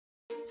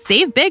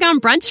Save big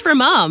on brunch for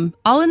mom,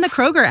 all in the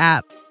Kroger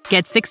app.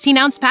 Get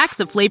 16-ounce packs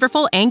of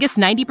flavorful Angus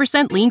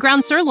 90% lean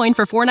ground sirloin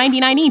for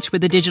 $4.99 each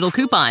with a digital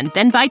coupon.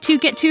 Then buy 2,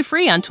 get 2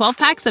 free on 12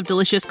 packs of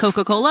delicious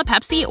Coca-Cola,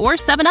 Pepsi, or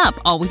 7-Up,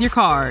 all with your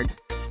card.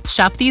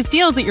 Shop these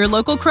deals at your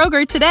local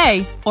Kroger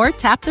today, or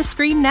tap the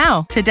screen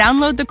now to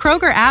download the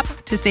Kroger app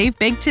to save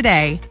big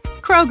today.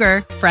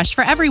 Kroger, fresh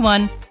for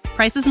everyone.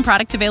 Prices and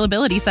product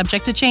availability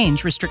subject to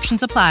change.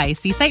 Restrictions apply.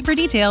 See site for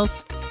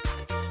details.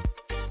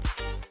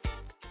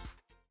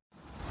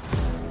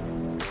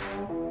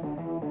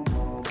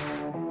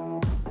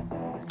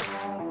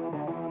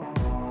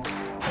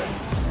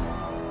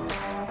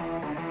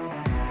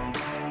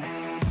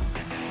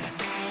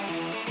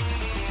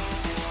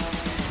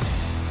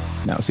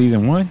 Now,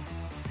 season 1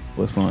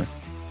 was fun.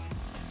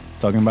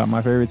 Talking about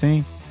my favorite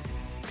team,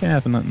 can't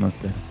have nothing else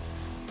better.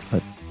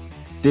 But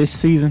this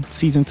season,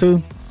 season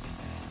 2,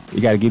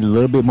 you got to get a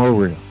little bit more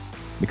real,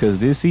 because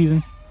this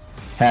season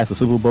has the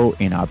Super Bowl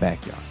in our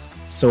backyard,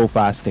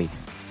 SoFi Stadium.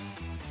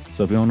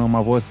 So if you don't know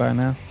my voice by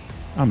now,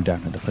 I'm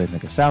down at the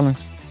Playmaker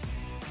Silence,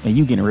 and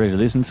you getting ready to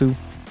listen to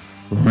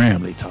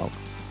Ramley Talk.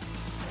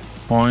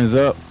 Horns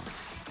up,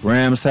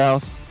 Rams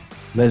house,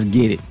 let's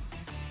get it.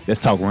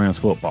 Let's talk Rams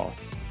football.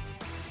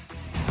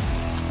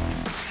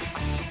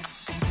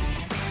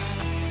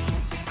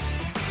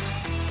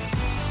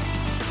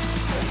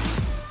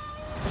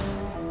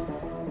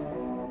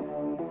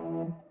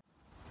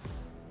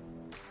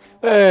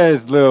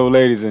 Yes, little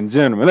ladies and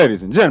gentlemen,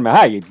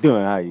 how you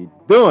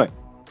doing?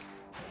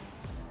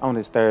 On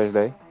this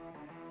Thursday,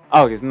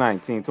 August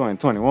 19,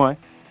 2021.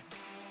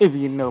 If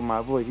you know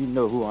my voice, you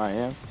know who I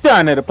am.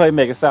 Down there to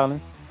Playmaker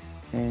Silence.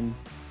 And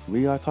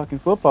we are talking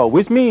football,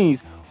 which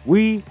means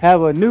we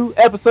have a new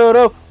episode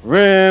of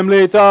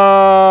Ramley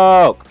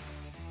Talk.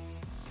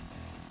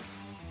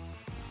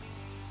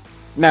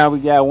 Now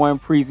we got one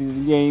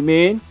preseason game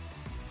in.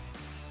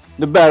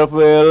 The battle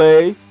for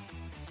LA.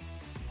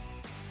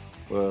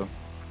 Well,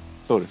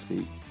 so to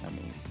speak. I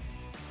mean,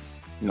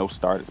 no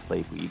starters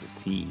play for either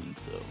team,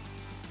 so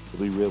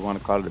do we really want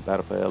to call it the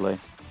battle for LA?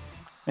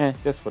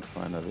 Just for the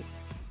fun of it.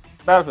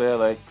 Battle for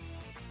LA,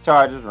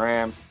 Chargers,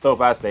 Rams,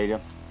 SoFi Stadium,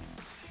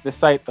 the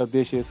site of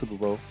this year's Super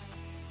Bowl,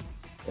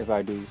 if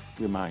I do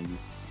remind you.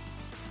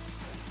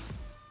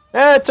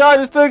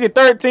 Chargers took it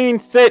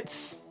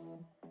 13-6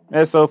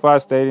 at SoFi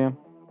Stadium.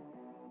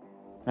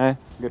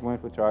 Good win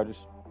for Chargers.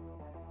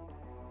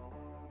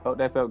 Hope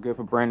that felt good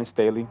for Brandon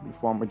Staley, the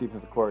former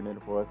defensive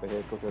coordinator for us, the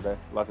head coach of the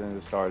Los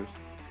Angeles Chargers.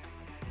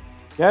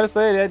 Gotta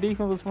say, that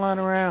defense was flying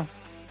around.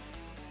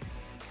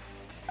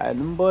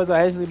 Them boys are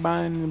actually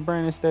buying into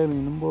Brandon Staley,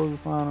 and them boys were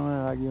flying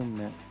around. I give them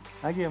that.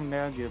 I give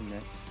them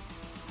that.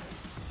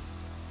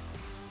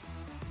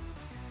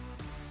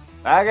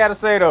 I gotta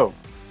say, though,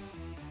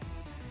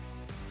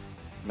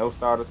 no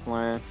starters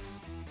playing.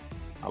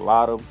 A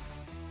lot of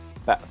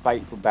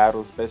fight for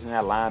battles, especially in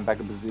that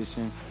linebacker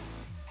position.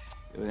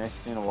 It was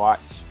interesting to watch.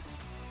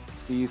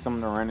 See some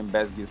of the running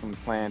backs get some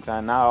playing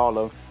time. Not all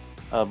of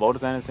them.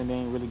 Otis Anderson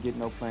didn't really get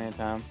no playing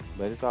time,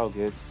 but it's all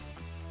good.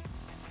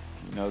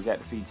 You know, got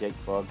to see Jake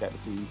Paul, got to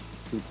see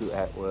Tutu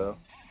Atwell.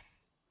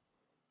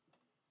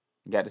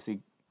 Got to see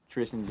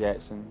Tristan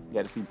Jackson,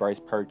 got to see Bryce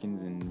Perkins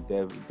and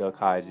Doug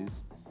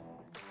Hodges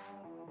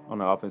on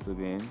the offensive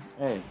end.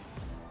 Hey,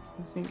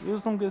 it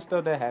was some good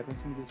stuff that happened.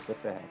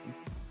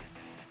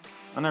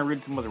 I'm not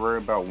really too much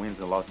worried about wins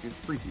and losses.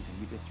 It's preseason.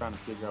 We're just trying to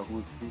figure out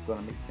who's going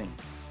to make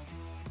things.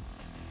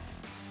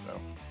 So,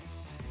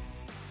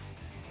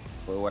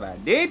 but what I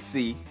did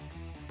see,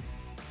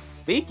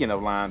 speaking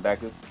of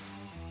linebackers,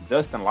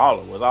 Justin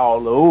Lawler was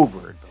all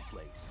over the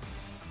place.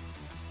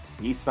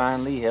 He's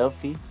finally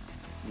healthy.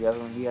 He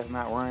has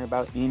not worrying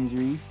about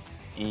injuries.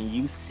 And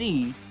you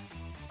see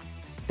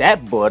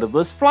that butt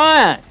was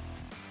flying.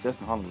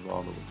 Justin Lawler was all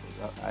over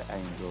the place. I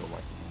enjoyed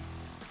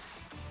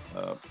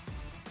watching him.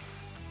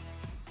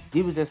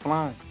 He was just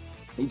flying.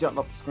 He jumped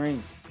off the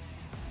screen.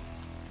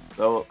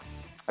 So,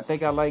 I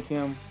think I like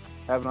him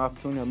having an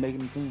opportunity of making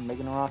the team,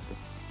 making the roster.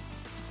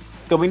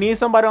 Because we need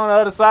somebody on the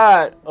other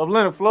side of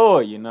Leonard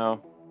Floyd, you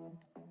know.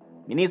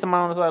 We need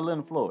somebody on the side of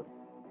Leonard Floyd.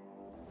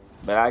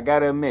 But I got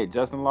to admit,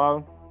 Justin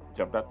Lawler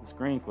jumped off the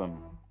screen for me.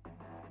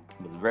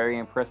 It was very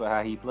impressive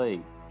how he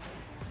played.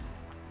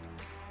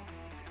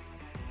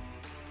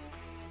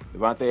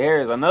 Devontae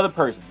Harris, another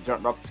person,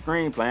 jumped off the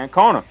screen playing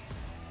corner.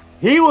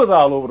 He was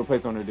all over the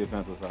place on the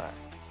defensive side.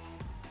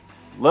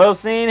 Love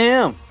seeing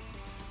him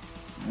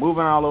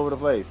moving all over the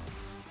place.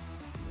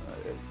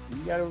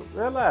 You gotta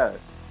realize,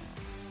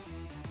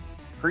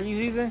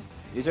 preseason,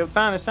 it's your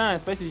time to shine,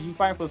 especially if you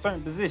fight for a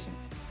certain position.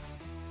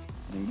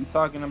 And you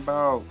talking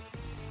about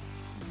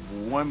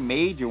one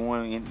major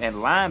one in that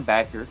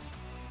linebacker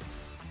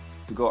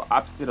to go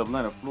opposite of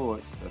Leonard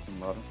Floyd. Justin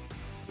Lawler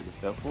took a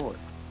step forward.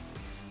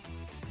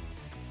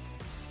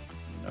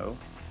 You know.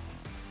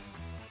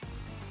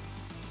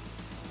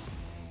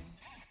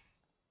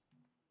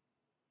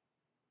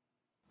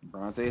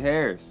 Devontae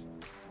Harris,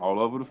 all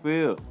over the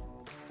field,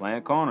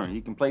 playing corner.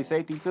 He can play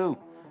safety too,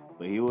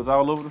 but he was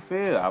all over the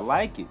field. I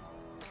like it.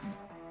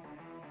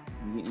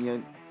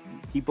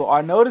 People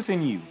are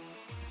noticing you.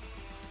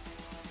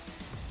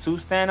 2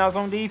 standouts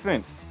on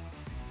defense.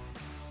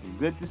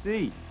 Good to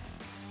see.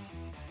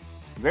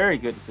 Very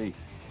good to see.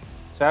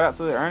 Shout out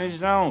to Ernest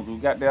Jones, who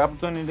got the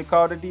opportunity to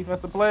call the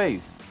defensive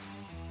plays.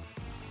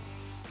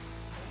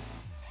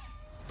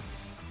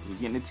 He's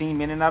getting the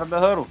team in and out of the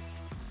huddle.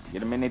 Get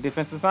them in their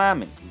defense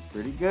assignment. He's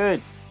pretty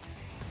good.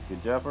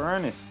 Good job for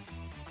Ernest.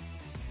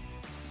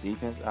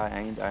 Defense, I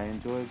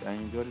enjoy the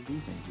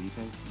defense.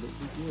 Defense looked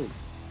good.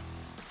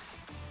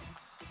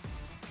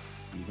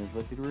 Defense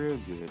looked real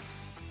good.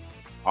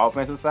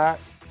 Offensive side,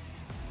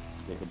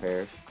 Jacob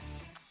Harris.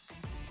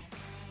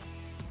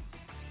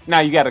 Now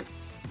you gotta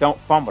don't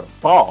fumble the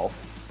ball.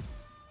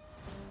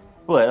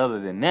 But other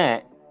than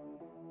that,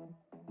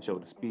 show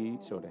the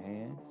speed, show the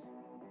hands.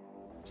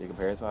 Jacob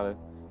Harris out of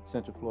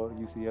Central Florida,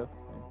 UCF,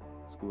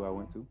 school I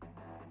went to.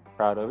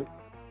 Proud of it.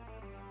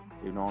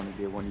 Even though I only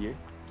did 1 year.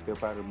 Still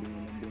proud of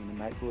being the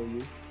night for a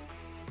year.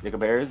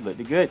 Jacob Harris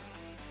looked good.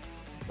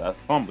 So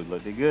fumble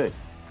looked good.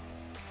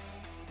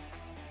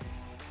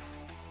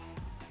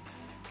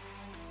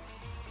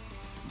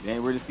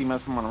 Didn't really see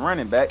much from on the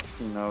running backs.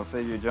 You know,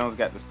 Xavier Jones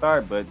got the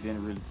start, but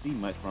didn't really see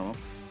much from him.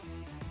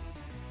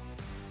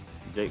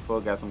 Jake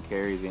Folk got some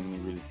carries,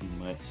 didn't really see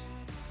much.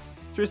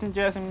 Tristan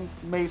Jackson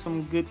made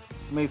some good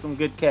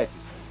catches.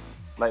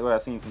 Like what I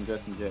seen from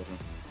Justin Jackson.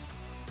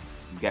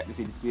 You got to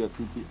see the speed of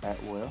Tutu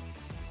Atwell.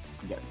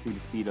 You got to see the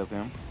speed of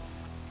him.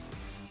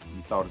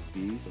 You saw the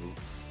speed, so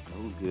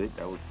that was good.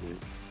 That was good.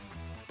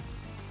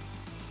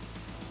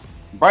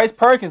 Bryce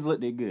Perkins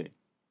looked good.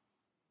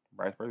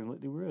 Bryce Perkins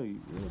looked real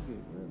good.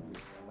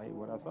 I like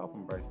what I saw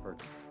from Bryce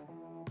Perkins.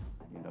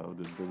 You know,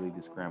 the ability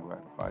to scramble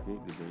out the pocket,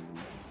 the ability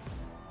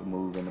to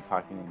move in the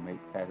pocket and make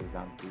passes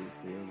down the field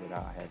still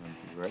without having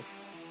to rush.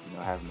 You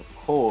know, having the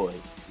poise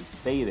to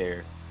stay there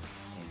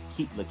and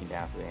keep looking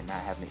downfield and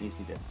not having the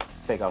instinct to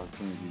take off as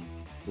soon as you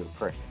feel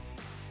pressure.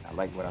 I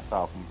like what I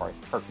saw from Bryce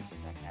Perkins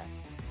in that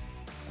aspect.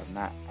 Of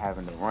not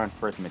having to run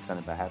first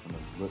mentality, but having to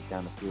look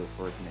down the field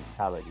first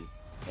mentality.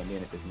 And then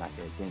if it's not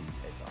there, then you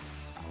take off.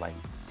 I like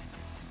it.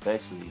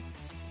 Especially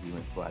he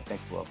went for, I think,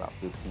 for about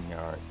 15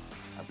 yards.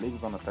 I believe it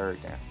was on the 3rd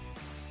down.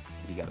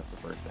 He got us the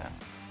 1st down.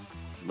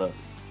 Love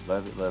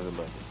it.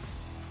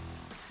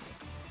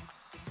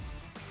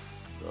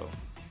 So,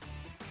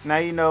 now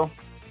you know,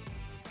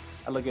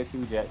 I look at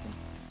Stu Jackson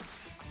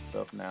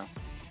stuff now.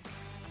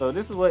 So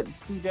this is what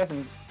Stu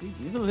Jackson,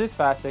 this was his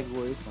 5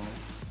 takeaways from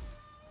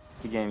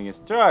the game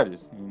against the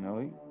Chargers. You know,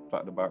 he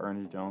talked about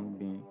Ernest Jones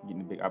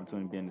getting a big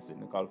opportunity being to sit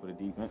in the collar for the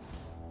defense.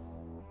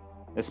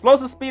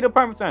 Explosive speed of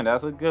punt return,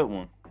 that's a good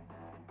one.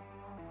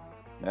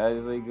 That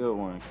is a good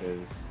one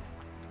because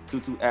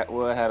Tutu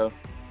Atwell had a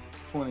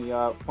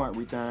 20-yard punt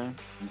return.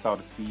 You saw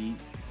the speed.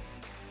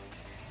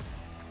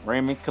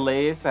 Raymond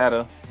Calais had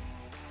a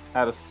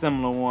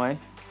similar one,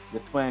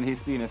 displaying his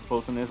speed and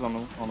explosiveness on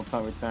the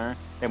punt return.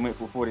 That went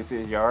for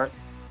 46 yards.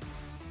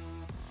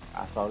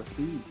 I saw the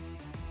speed.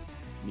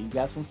 He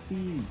got some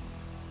speed.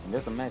 And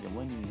just imagine,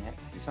 when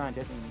Deshaun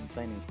Jackson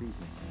playing in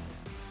season.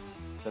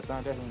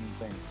 Deshaun Jackson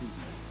playing in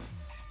season.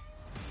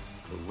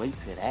 But wait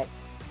till that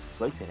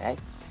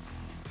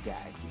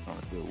guy gets on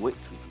the field with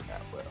Tutu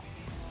Atwell.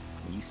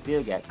 And you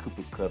still got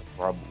Cooper Kupp,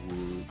 Robert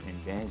Woods,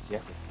 and Dan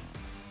Jefferson.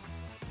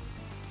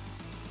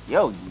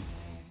 Yo,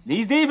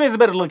 these defenses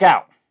better look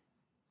out.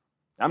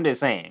 I'm just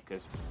saying,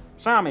 because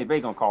Sean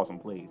McVay gonna call some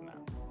plays now.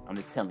 I'm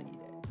just telling you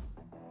that.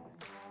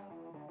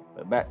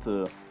 But back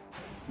to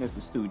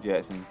Mr. Stu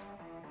Jackson's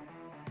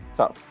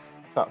top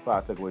 5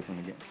 takeaways from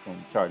the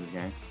Chargers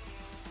game,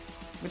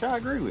 which I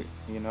agree with.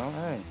 You know,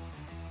 hey,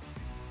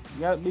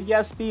 you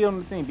got speed on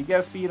the team. You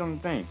got speed on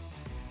the team.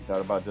 You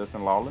thought about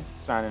Justin Lawler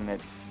signing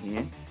that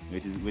in,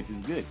 which is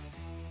good.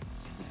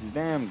 Which is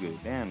damn good.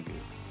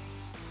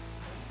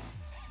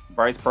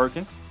 Bryce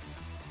Perkins.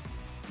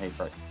 Hey,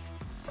 Bryce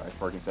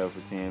Perkins 7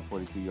 for 10,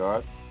 42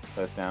 yards,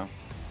 touchdown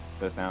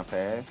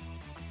pass.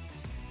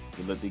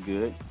 He looked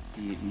good.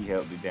 He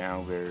held it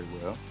down very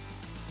well.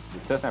 The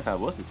touchdown pass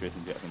was to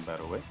Tristan Jackson, by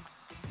the way.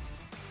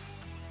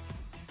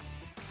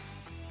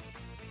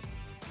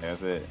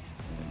 That's it.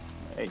 And,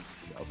 hey,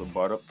 he also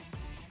brought up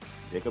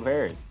Jacob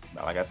Harris.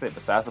 But like I said,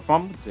 besides the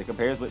fumble, Jacob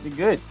Harris looked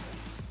good.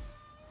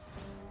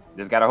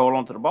 Just got to hold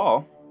on to the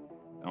ball.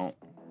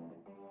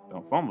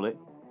 Don't fumble it.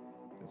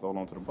 Just hold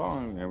on to the ball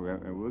and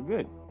we're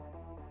good.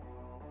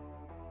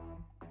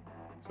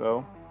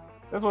 So,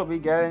 that's what we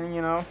got. And,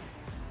 you know,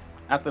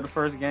 after the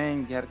first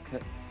game, you got to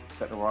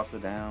cut the roster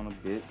down a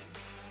bit.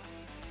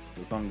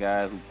 So some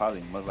guys who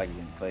probably most likely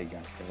didn't play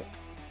got cut.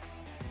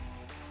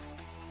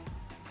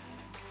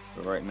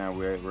 So right now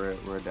we're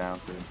down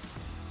to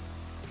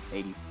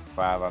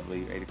 85, I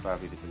believe.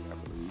 85, 83, I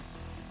believe.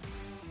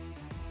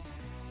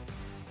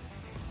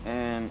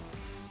 And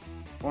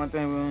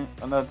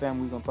another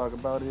thing we're going to talk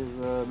about is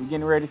we're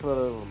getting ready for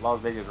the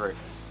Las Vegas Raiders.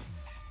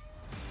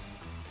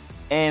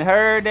 And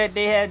heard that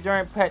they had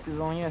joint practice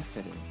on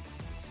yesterday.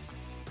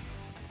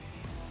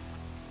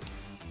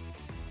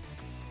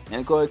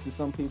 And according to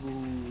some people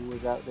who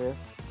was out there,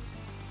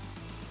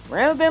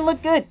 Rams didn't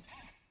look good.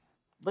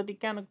 Looked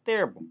kind of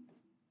terrible.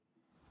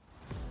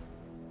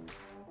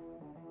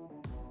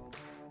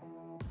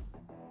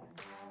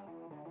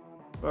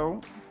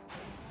 So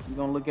we're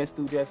gonna look at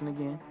Stu Jackson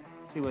again,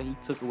 see what he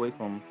took away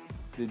from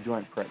the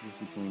joint practice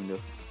between the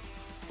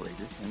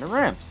Raiders and the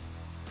Rams.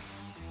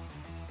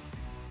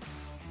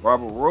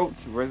 Robert Roach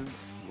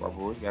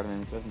got an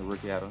interception, the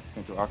rookie out of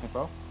Central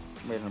Arkansas.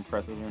 Made an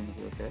impressive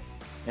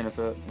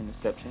NFL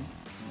interception,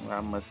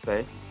 I must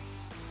say.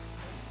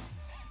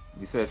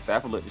 He said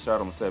Stafford looked the shot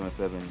on the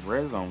 7-7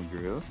 red zone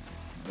drill.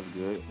 That's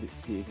good.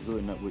 He's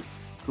hooding up with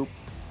Coop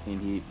and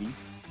Higby.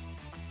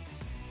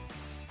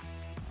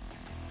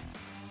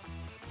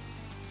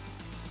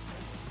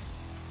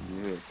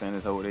 Yeah,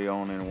 Sanders hold their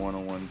own in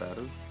one-on-one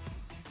battles.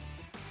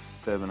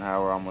 7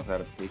 Howard almost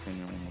had a pick in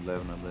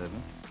 11-11.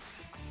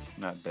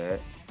 Not bad.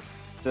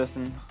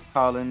 Justin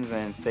Hollins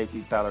and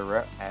safety Tyler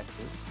Rapp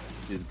active,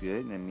 which is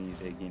good. That means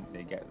they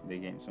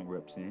gained some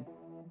reps in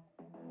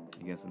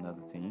against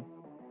another team.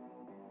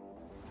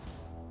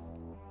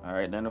 All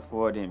right, Leonard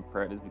Ford didn't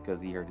practice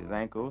because he hurt his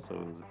ankle, so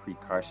it was a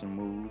precaution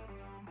move.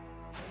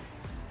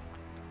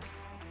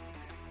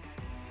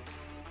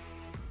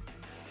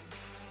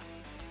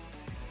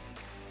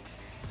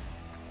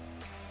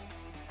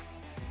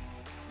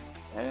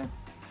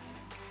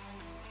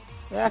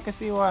 Yeah, I can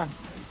see why.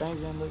 Things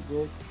didn't look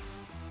good.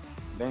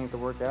 Things to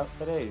work out.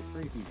 But hey, it's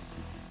preseason.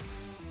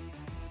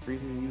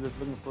 Preseason, you're just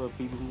looking for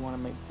people who want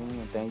to make the team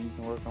and things you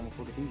can work on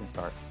before the season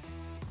starts.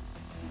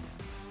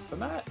 So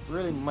not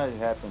really much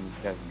happened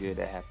that's good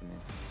that happened in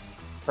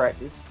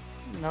practice.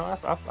 You know,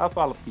 I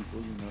follow people,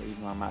 you know,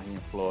 even though I'm out here in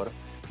Florida.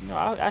 You know,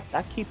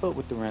 I keep up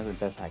with the Rams as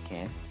best I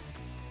can.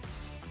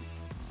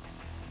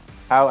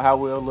 How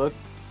we'll look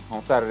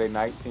on Saturday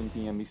night, 10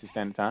 p.m. Eastern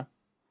Standard Time.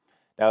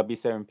 That'll be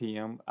 7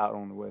 p.m. out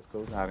on the West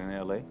Coast, out in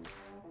LA.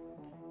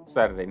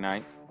 Saturday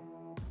night.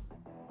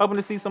 Hoping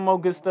to see some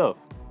more good stuff.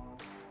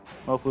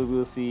 Hopefully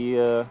we'll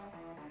see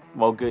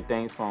more good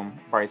things from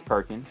Bryce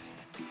Perkins.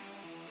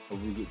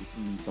 Hopefully we get to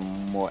see some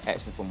more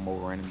action from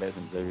more running backs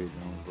and Xavier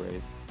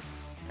Jones,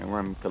 and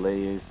Remy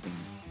Calais and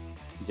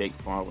Jake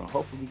Farmer.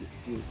 Hopefully we get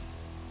to see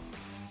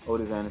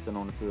Otis Anderson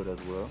on the field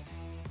as well.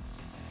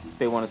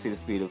 Still want to see the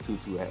speed of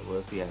Tutu at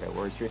well. See how that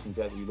works. Tristan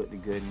Jackson, you looked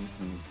good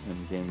in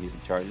the game against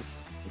the Chargers.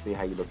 Let's see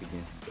how you look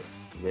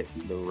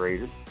against the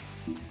Raiders.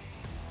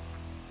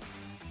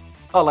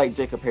 I like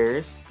Jacob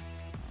Harris.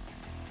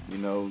 You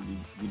know,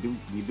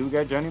 we do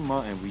got Johnny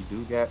Munt and we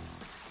do got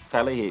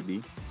Tyler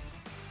Higby.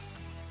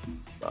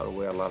 By the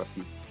way, a lot of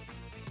people,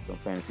 some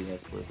fantasy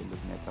experts are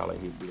looking at Tyler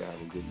Higby to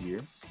have a good year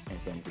in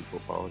fantasy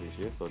football this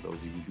year. So those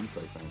of you who do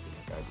play fantasy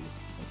like I do,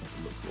 something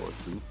to look forward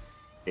to.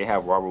 They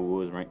have Robert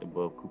Woods ranked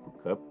above Cooper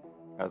Kupp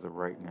as of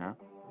right now.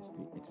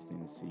 It's interesting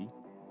to see.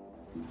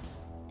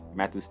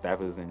 Matthew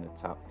Stafford is in the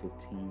top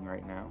 15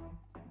 right now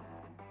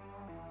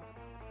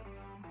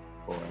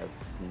for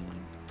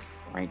being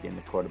ranked in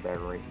the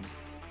quarterback rating.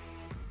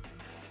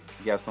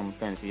 You got some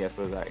fantasy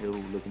experts out here who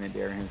are looking at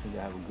Darren Henderson to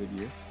have a good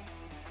year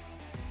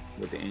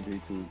with the injury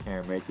to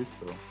Cam Akers.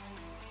 So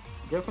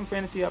you got some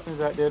fantasy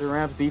options out there. The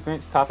Rams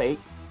defense, top 8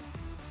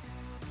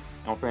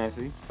 on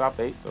fantasy, top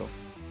 8. So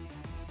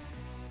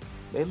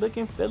they're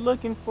looking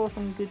for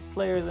some good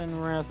players in the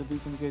Rams to do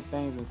some good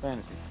things in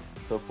fantasy.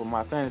 So for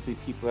my fantasy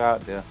people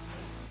out there,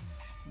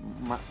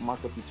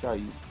 mark up your chart.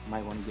 You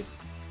might want to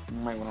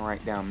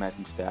write down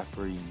Matthew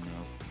Stafford, you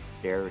know,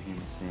 Darren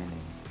Henderson,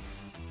 and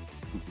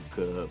Cooper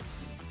Kupp,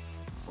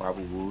 and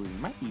Robert Woods. You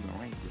might even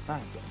rank the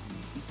sign up.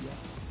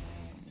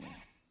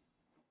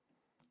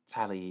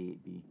 Tyler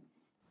Higby.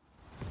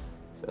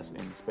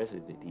 And especially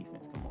the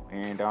defense. Come on.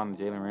 Aaron Donald,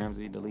 Jalen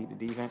Ramsey to lead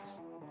the defense.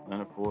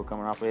 Leonard Ford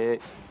coming off the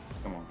edge.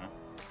 Come on, man.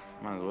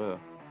 Might as well.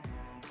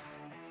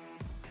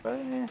 But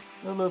yeah,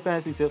 a little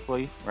fantasy tip for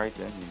you right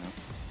there, you know.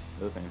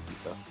 Little fantasy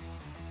stuff.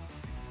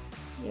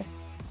 Yeah.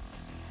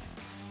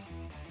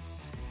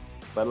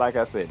 But like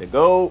I said, the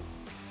goal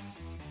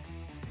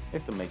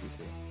is to make it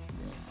to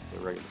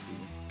the regular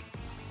season.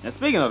 And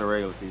speaking of the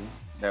regular season,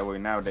 that way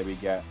now that we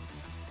got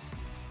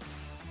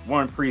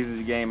one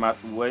preseason game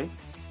out the way,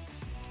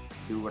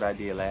 do what I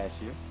did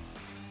last year.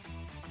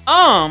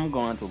 I'm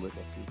going to look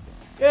at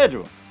the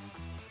schedule.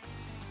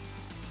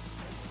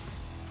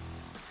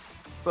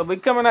 So we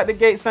coming out the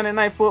gate Sunday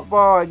Night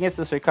Football against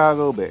the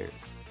Chicago Bears.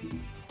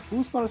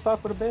 Who's going to start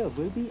for the Bears?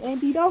 Will it be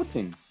Andy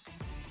Dalton?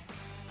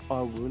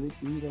 Or will it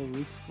be the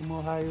rookie from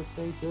Ohio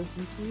State,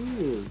 Justin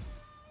Fields?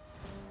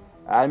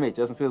 I admit,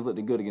 Justin Fields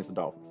looked good against the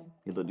Dolphins.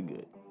 He looked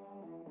good.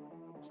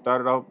 He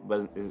started off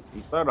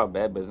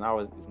bad, but it's not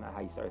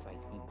how he starts, how he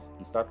finished.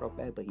 He started off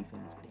bad, but he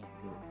finished damn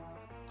good.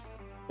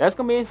 That's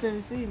going to be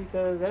interesting to see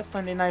because that's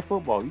Sunday Night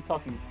Football. You're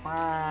talking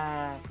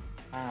prime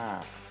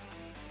time.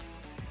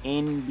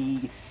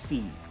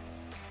 NBC.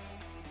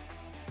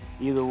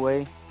 Either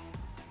way,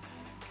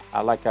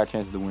 I like our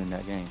chances to win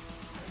that game.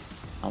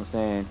 I'm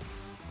saying,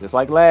 just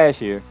like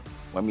last year,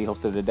 when we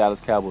hosted the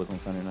Dallas Cowboys on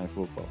Sunday Night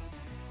Football.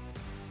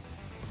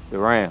 The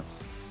Rams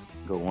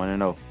go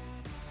 1-0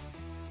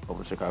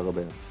 over Chicago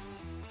Bears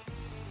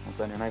on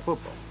Sunday Night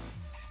Football.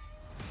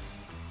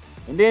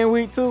 And then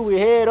week 2, we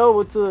head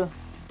over to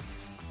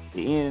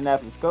the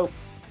Indianapolis Colts.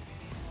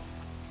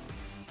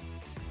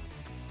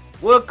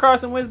 Will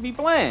Carson Wentz be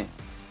playing?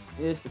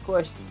 Is the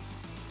question.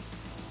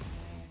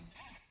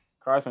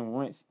 Carson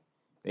Wentz,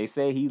 they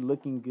say he's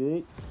looking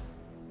good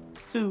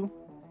to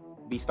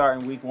be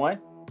starting week 1.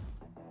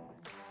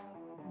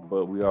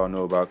 But we all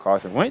know about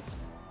Carson Wentz.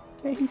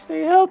 Can he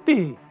stay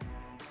healthy?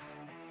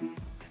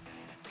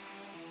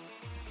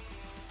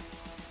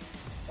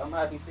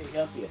 Somebody stay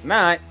healthy. If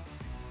not,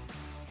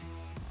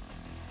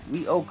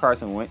 we owe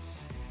Carson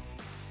Wentz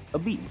a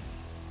beating.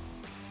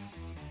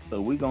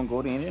 So we're going to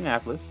go to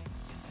Indianapolis,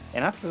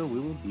 and I feel we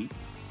will beat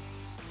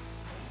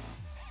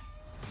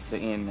the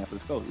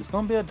Indianapolis Colts. It's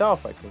going to be a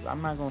dogfight because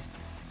I'm not going to...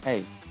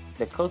 Hey,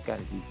 the Colts got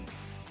a defense.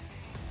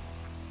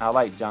 I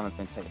like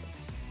Jonathan Taylor.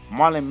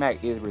 Marlon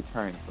Mack is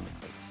returning from the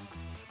Colts.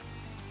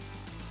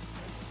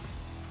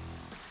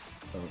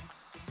 So,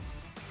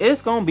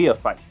 it's going to be a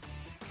fight.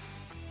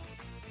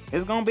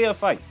 It's going to be a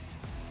fight.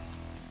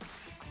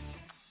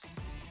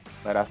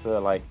 But I feel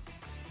like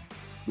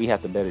we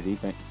have the better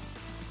defense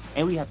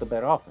and we have the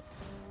better offense.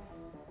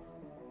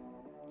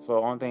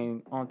 So only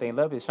thing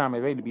left is Sean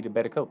McVay to be the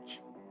better coach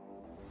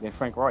than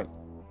Frank Wright.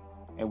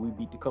 And we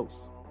beat the Colts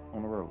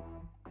on the road.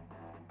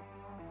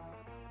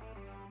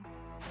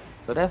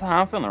 So that's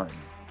how I'm feeling right now.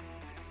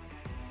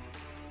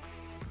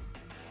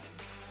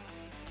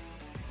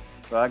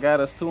 So I got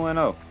us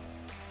 2-0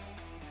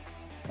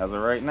 as of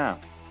right now.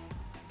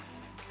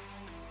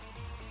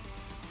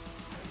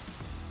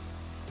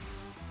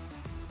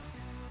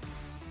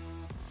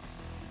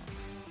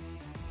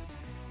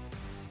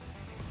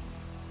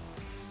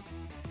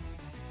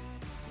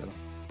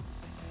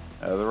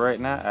 As of right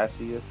now, I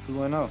see us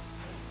 2-0.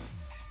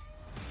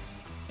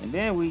 And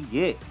then we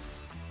get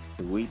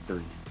to week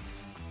 3.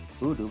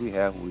 Who do we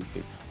have week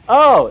 3?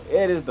 Oh,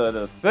 it is the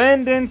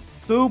defending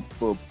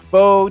Super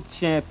Bowl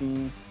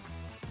champions,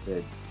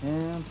 the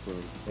Tampa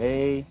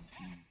Bay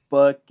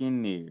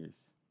Buccaneers.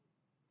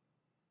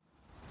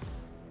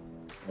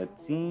 A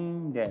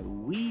team that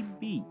we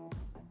beat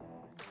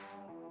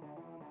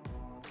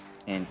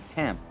in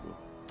Tampa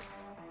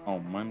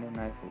on Monday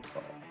Night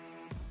Football.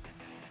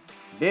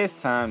 This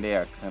time they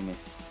are coming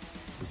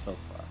to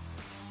SoFi,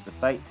 the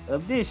site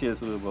of this year's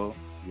Super Bowl,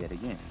 yet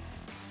again.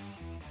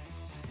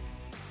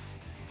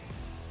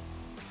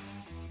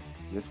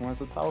 This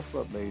one's a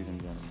toss-up, ladies and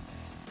gentlemen.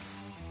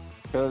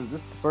 Because this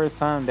is the first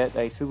time that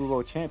a Super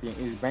Bowl champion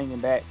is bringing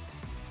back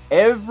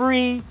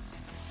every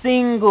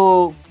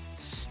single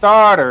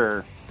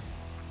starter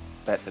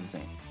that's the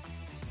team.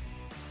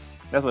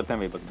 That's what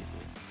Tampa Bay Buccaneers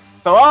do.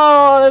 So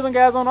all those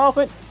guys on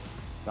offense: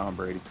 Tom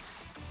Brady,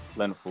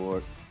 Leonard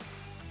Ford,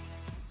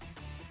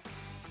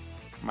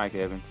 Mike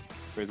Evans,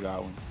 Chris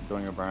Godwin,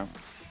 Antonio Brown,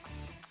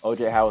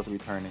 O.J. Howard's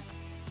returning.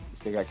 You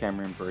still got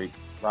Cameron Brate,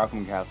 Rock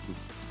Gronkowski.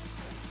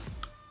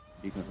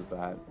 Defensive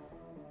side,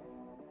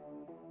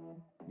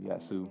 you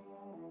got Sue,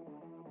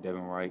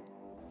 Devin Wright,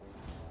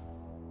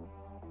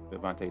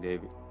 Devontae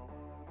David.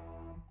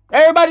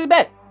 Everybody's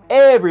back.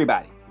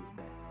 Everybody is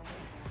back.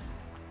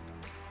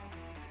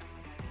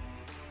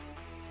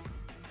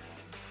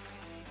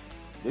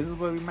 This is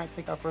where we might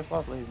take our first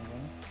loss, ladies and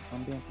gentlemen.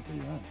 I'm being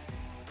completely honest.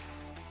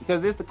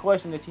 Because this is the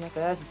question that you have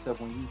to ask yourself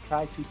when you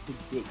try to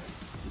predict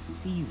the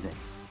season.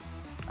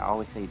 I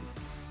always say this.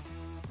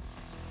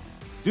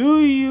 Do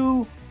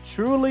you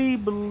truly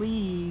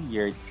believe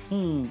your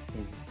team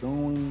is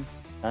going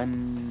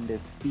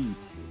undefeated?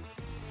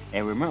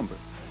 And remember,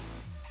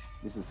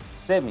 this is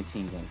a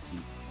 17-game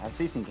season, not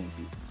 16-game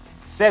season.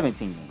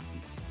 17-game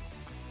season.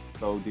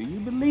 So do you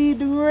believe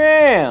the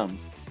Rams,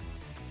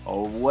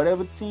 or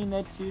whatever team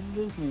that you're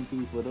listening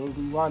to, for those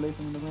who are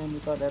listening to the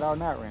Rams that are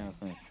not Rams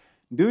fans,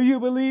 do you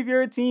believe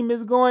your team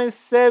is going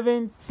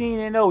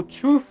 17-0?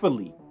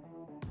 Truthfully.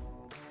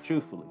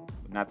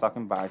 We're not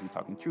talking bias, we're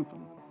talking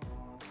truthfully.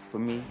 For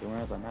me, the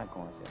Rams are not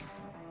going 17.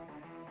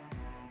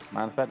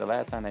 Matter of fact, the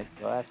last time the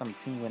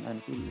team went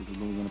undefeated was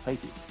when we won the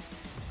Patriots.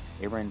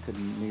 They ran into the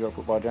New York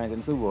Football Giants in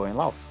the Super Bowl and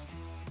lost.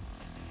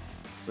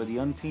 So the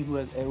only team who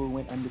has ever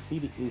went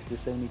undefeated is the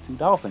 72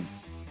 Dolphins.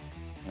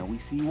 And we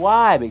see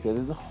why, because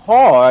it's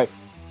hard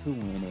to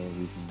win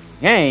every single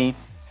game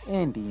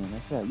in the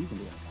NFL. You can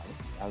do it.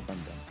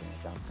 Alabama done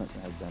it. John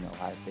Clemson has done it.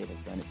 Ohio State has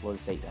done it.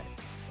 Florida State done it.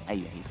 Hey,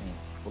 you ain't saying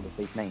Florida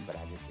State's name, but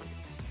I just said it.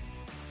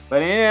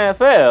 But in the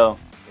NFL,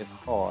 it's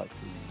hard to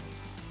win.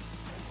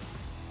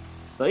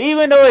 So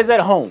even though it's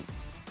at home,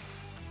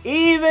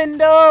 even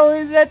though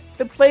it's at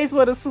the place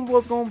where the Super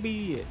Bowl's going to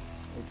be at,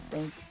 I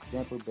think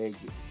Tampa Bay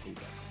gets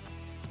payback.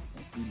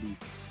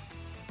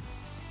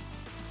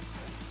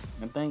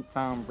 I think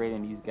Tom Brady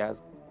and these guys,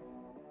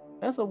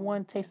 that's a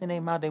one taste in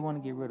their mouth they want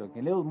to get rid of.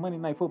 And it was Monday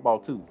Night Football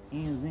too. He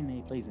was in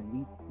their place and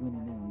we went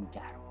in there and we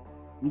got him.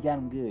 We got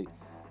him good.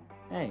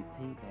 Hey,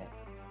 payback.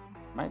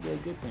 Might be a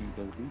good thing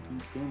because we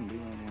beat them, they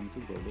won the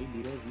Super Bowl. They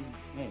beat us,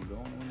 we go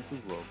on to win the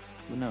Super Bowl.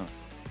 Who knows?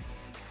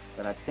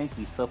 But I think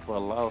we suffer a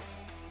loss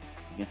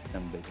against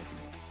them big.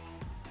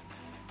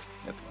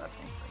 That's what I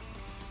think.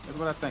 That's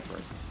what I think right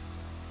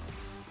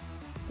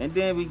now. And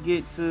then we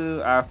get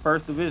to our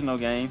first divisional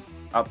game,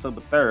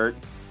 October 3rd,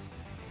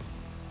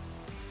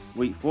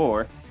 week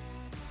 4,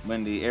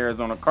 when the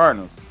Arizona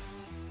Cardinals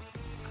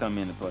come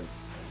into play.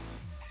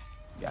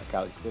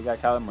 Still got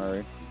Kyler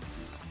Murray.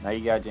 Now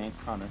you got James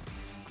Conner.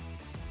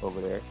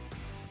 over there.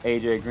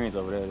 AJ Green's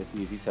over there to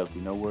see if he's healthy.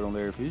 No word on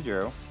Larry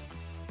Fitzgerald.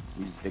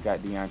 They got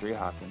DeAndre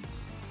Hopkins.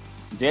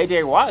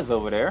 J.J. Watt is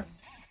over there.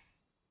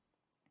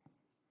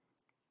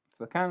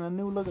 So kind of a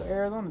new look at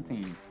Arizona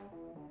team.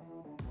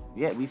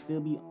 Yeah, we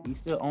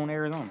still own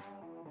Arizona.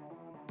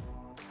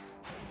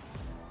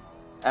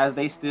 As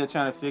they still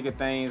trying to figure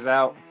things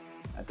out,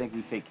 I think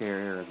we take care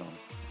of Arizona.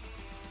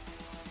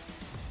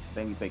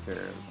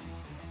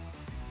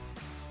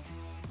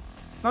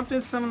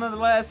 Something similar to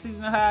last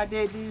season, how I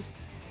did these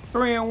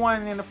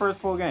 3-1 in the first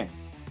 4 games.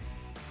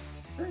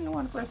 3-1 in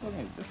the first 4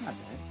 games. That's not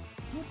bad.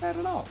 Not bad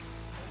at all.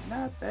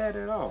 Not bad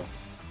at all.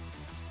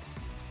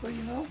 So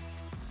you know,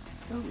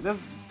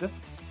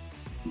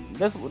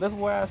 that's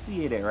where I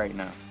see it at right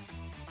now.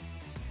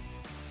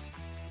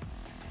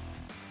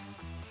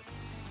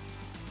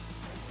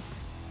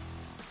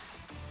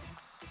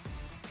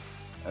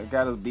 I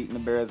got us beating the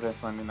Bears that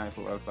Sunday night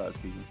for our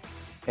season.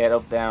 Head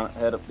up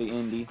to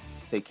Indy,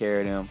 take care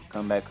of them,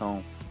 come back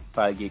home,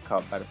 probably get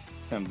caught by the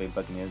Tampa Bay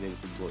Buccaneers. They're the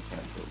Super Bowl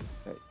champs,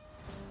 so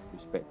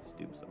respect is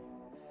due. So,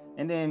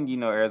 and then you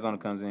know Arizona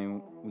comes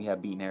in. We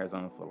have beaten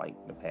Arizona for like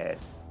the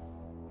past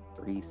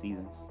 3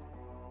 seasons.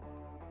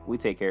 We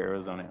take care of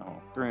Arizona at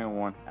home,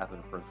 3-1 after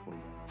the first 4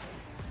 games.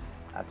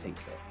 I take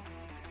that.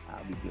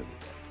 I'll be good with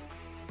that.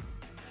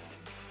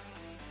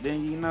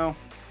 Then you know.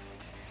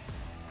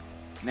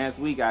 Next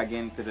week, I get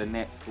into the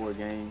next 4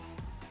 games.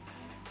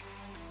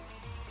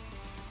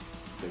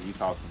 Because you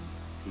talking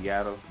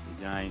Seattle,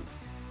 the Giants,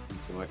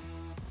 Detroit.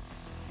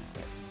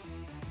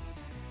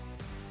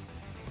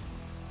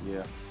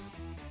 Yeah.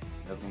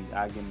 That's when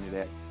I get into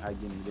that. I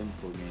get into them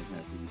 4 games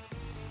next week.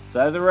 So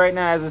as of right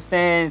now, as it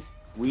stands,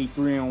 week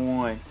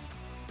 3-1,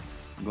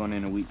 going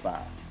into week 5.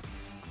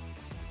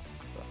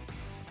 So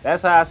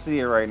that's how I see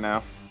it right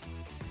now.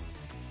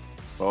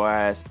 So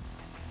as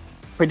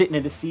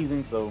predicting the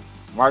season, so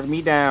mark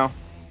me down.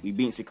 We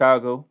beat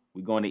Chicago.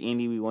 We going to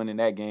Indy. We won in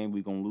that game.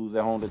 We gonna lose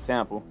at home to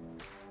Tampa.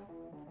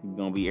 We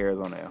gonna beat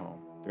Arizona at home.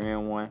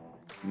 3-1.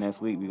 Next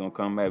week we gonna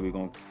come back. We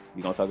gonna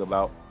talk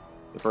about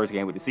the first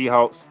game with the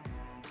Seahawks.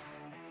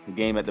 The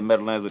game at the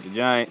Meadowlands with the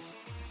Giants.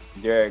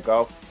 Jared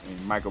Goff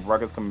and Michael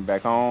Brockers coming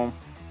back home.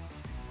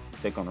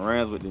 Take on the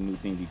Rams with the new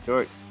team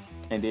Detroit.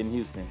 And then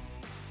Houston.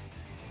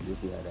 We'll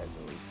see how that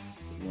goes.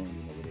 We don't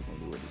even know what they're gonna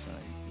do with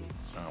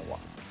Deshaun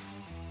Watson.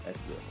 That's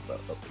still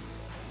up to me.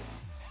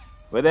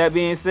 With that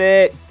being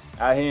said,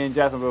 out here in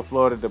Jacksonville,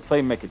 Florida, the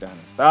Playmaker Down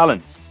in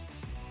Silence.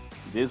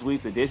 This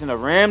week's edition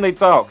of Ramley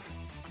Talk.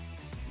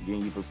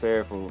 Getting you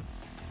prepared for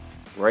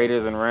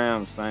Raiders and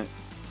Rams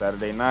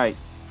Saturday night,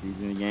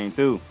 season game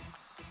 2.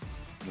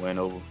 Went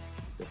over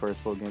the first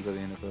 4 games of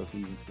the NFL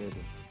season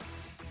schedule.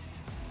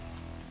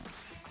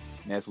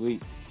 Next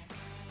week,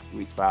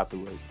 weeks 5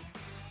 through 8.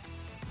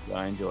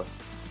 Y'all enjoy.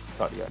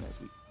 Talk to y'all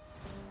next week.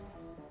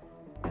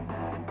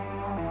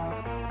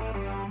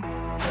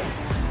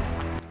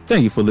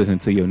 Thank you for listening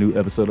to your new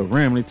episode of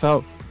Ramley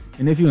Talk.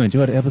 And if you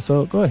enjoyed the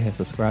episode, go ahead and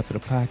subscribe to the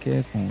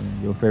podcast on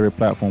your favorite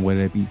platform,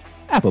 whether it be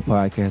Apple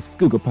Podcasts,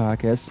 Google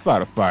Podcasts,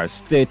 Spotify,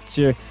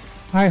 Stitcher,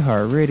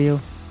 iHeartRadio,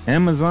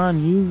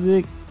 Amazon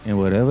Music, and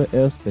whatever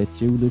else that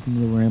you listen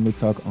to Ramley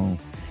Talk on.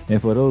 And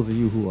for those of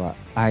you who are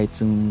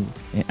iTunes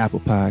and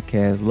Apple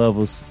Podcast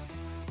lovers,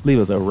 leave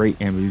us a rate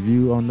and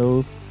review on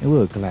those, and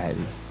we'll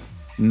gladly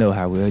know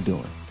how we're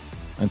doing.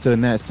 Until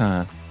next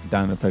time,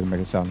 Don the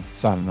Playmaker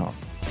signing off.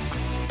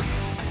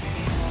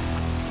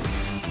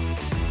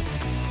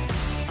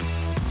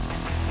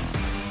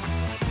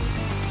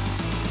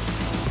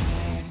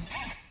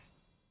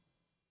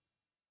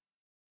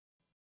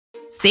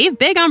 Save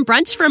big on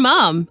brunch for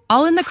mom,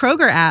 all in the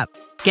Kroger app.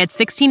 Get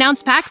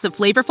 16-ounce packs of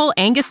flavorful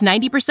Angus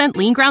 90%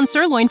 lean ground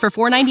sirloin for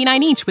 $4.99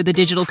 each with a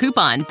digital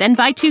coupon. Then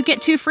buy 2,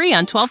 get 2 free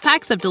on 12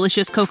 packs of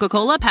delicious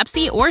Coca-Cola,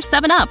 Pepsi, or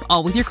 7-Up,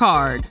 all with your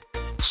card.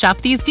 Shop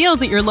these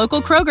deals at your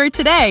local Kroger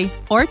today,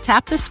 or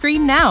tap the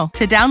screen now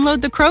to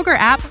download the Kroger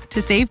app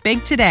to save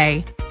big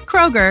today.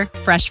 Kroger,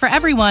 fresh for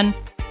everyone.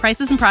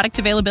 Prices and product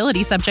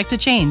availability subject to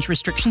change.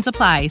 Restrictions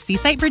apply. See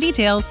site for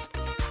details.